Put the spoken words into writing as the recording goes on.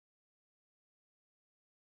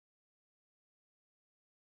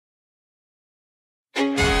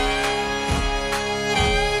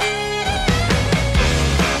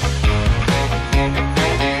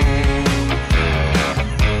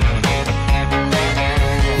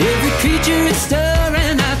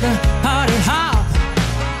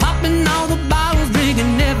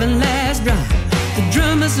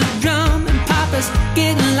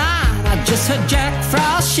just heard Jack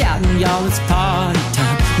Frost shouting, y'all, it's party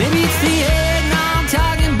time. Maybe it's the eggnog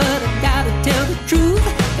talking, but I gotta tell the truth.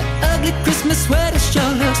 The ugly Christmas sweater sure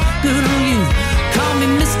looks good on you. Call me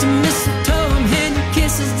Mr. Mistletoe, I'm handing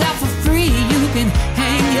kisses out for free. You can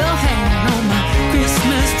hang your hat on my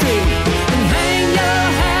Christmas tree. And hang your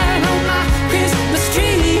hat on my Christmas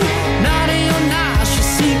tree. Naughty or nice, your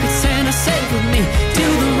secret Santa safe with me.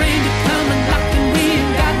 Till the reindeer come and knockin', we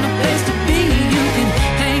ain't got no place to be. You can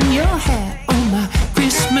hang your hat on my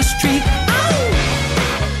Christmas tree.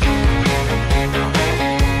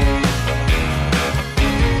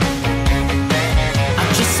 I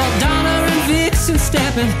just saw Donner and Vixen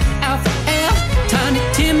stepping out for air. Tiny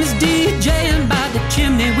Tim is DJing by the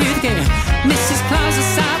chimney with care. Mrs. Claus is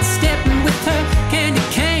sidestepping with her candy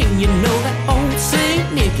cane. You know that old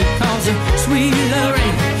Saint Nicky calls her Sweet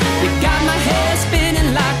Lorraine. You got my head spinning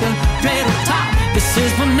like a dreidel top. This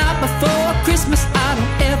is one night before Christmas, I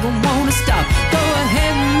don't ever wanna stop. Go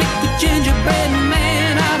ahead and make a gingerbread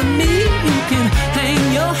man out of me. You can hang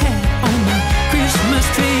your hat on my Christmas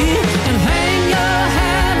tree. And hang your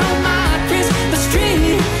hat on my Christmas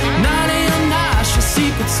tree. Naughty or nice, your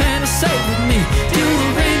secret Santa safe with me. Till the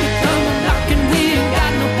reindeer come a knockin', we ain't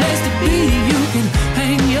got no place to be. You can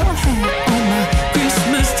hang your hat on my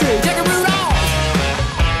Christmas tree. Take a root off.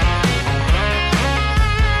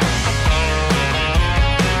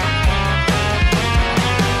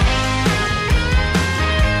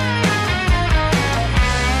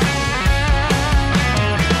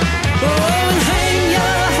 Oh, and hang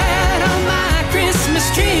your hat on my Christmas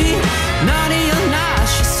tree. Naughty or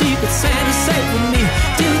nice, your secret Santa safe with me.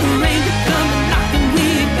 Till the reindeer come a knockin', we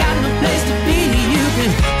ain't got no place to be. You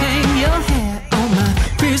can hang your hat on my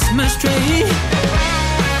Christmas tree.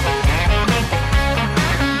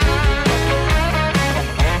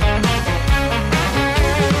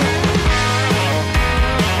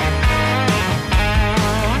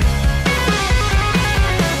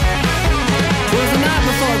 Twas the night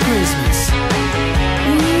before Christmas.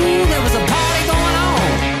 Ooh, there was a party going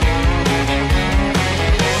on.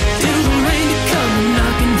 Till the reindeer come a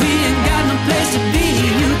knockin', we ain't got no place to be.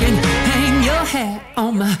 You can hang your hat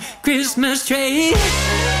on my Christmas tree.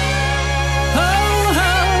 Oh,